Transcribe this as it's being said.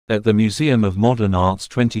At the Museum of Modern Art's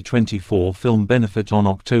 2024 film benefit on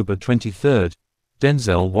October 23,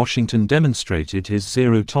 Denzel Washington demonstrated his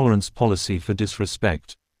zero-tolerance policy for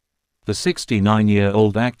disrespect. The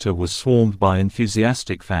 69-year-old actor was swarmed by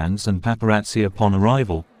enthusiastic fans and paparazzi upon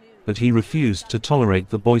arrival, but he refused to tolerate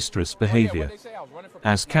the boisterous behavior.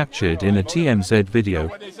 As captured in a TMZ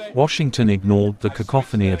video, Washington ignored the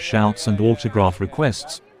cacophony of shouts and autograph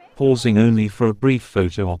requests, pausing only for a brief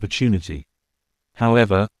photo opportunity.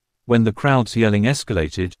 However, when the crowd's yelling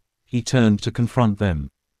escalated, he turned to confront them.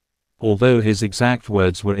 Although his exact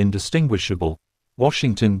words were indistinguishable,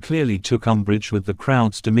 Washington clearly took umbrage with the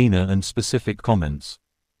crowd's demeanor and specific comments.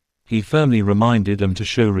 He firmly reminded them to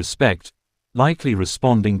show respect, likely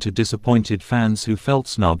responding to disappointed fans who felt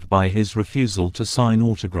snubbed by his refusal to sign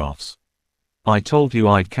autographs. "I told you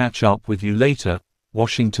I'd catch up with you later,"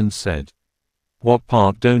 Washington said. "What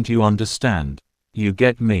part don't you understand? You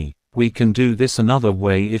get me. We can do this another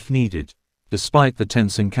way if needed." Despite the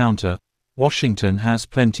tense encounter, Washington has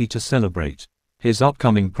plenty to celebrate. His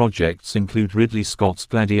upcoming projects include Ridley Scott's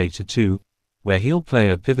Gladiator II, where he'll play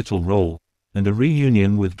a pivotal role, and a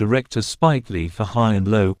reunion with director Spike Lee for High and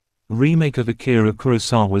Low, a remake of Akira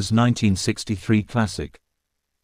Kurosawa's 1963 classic.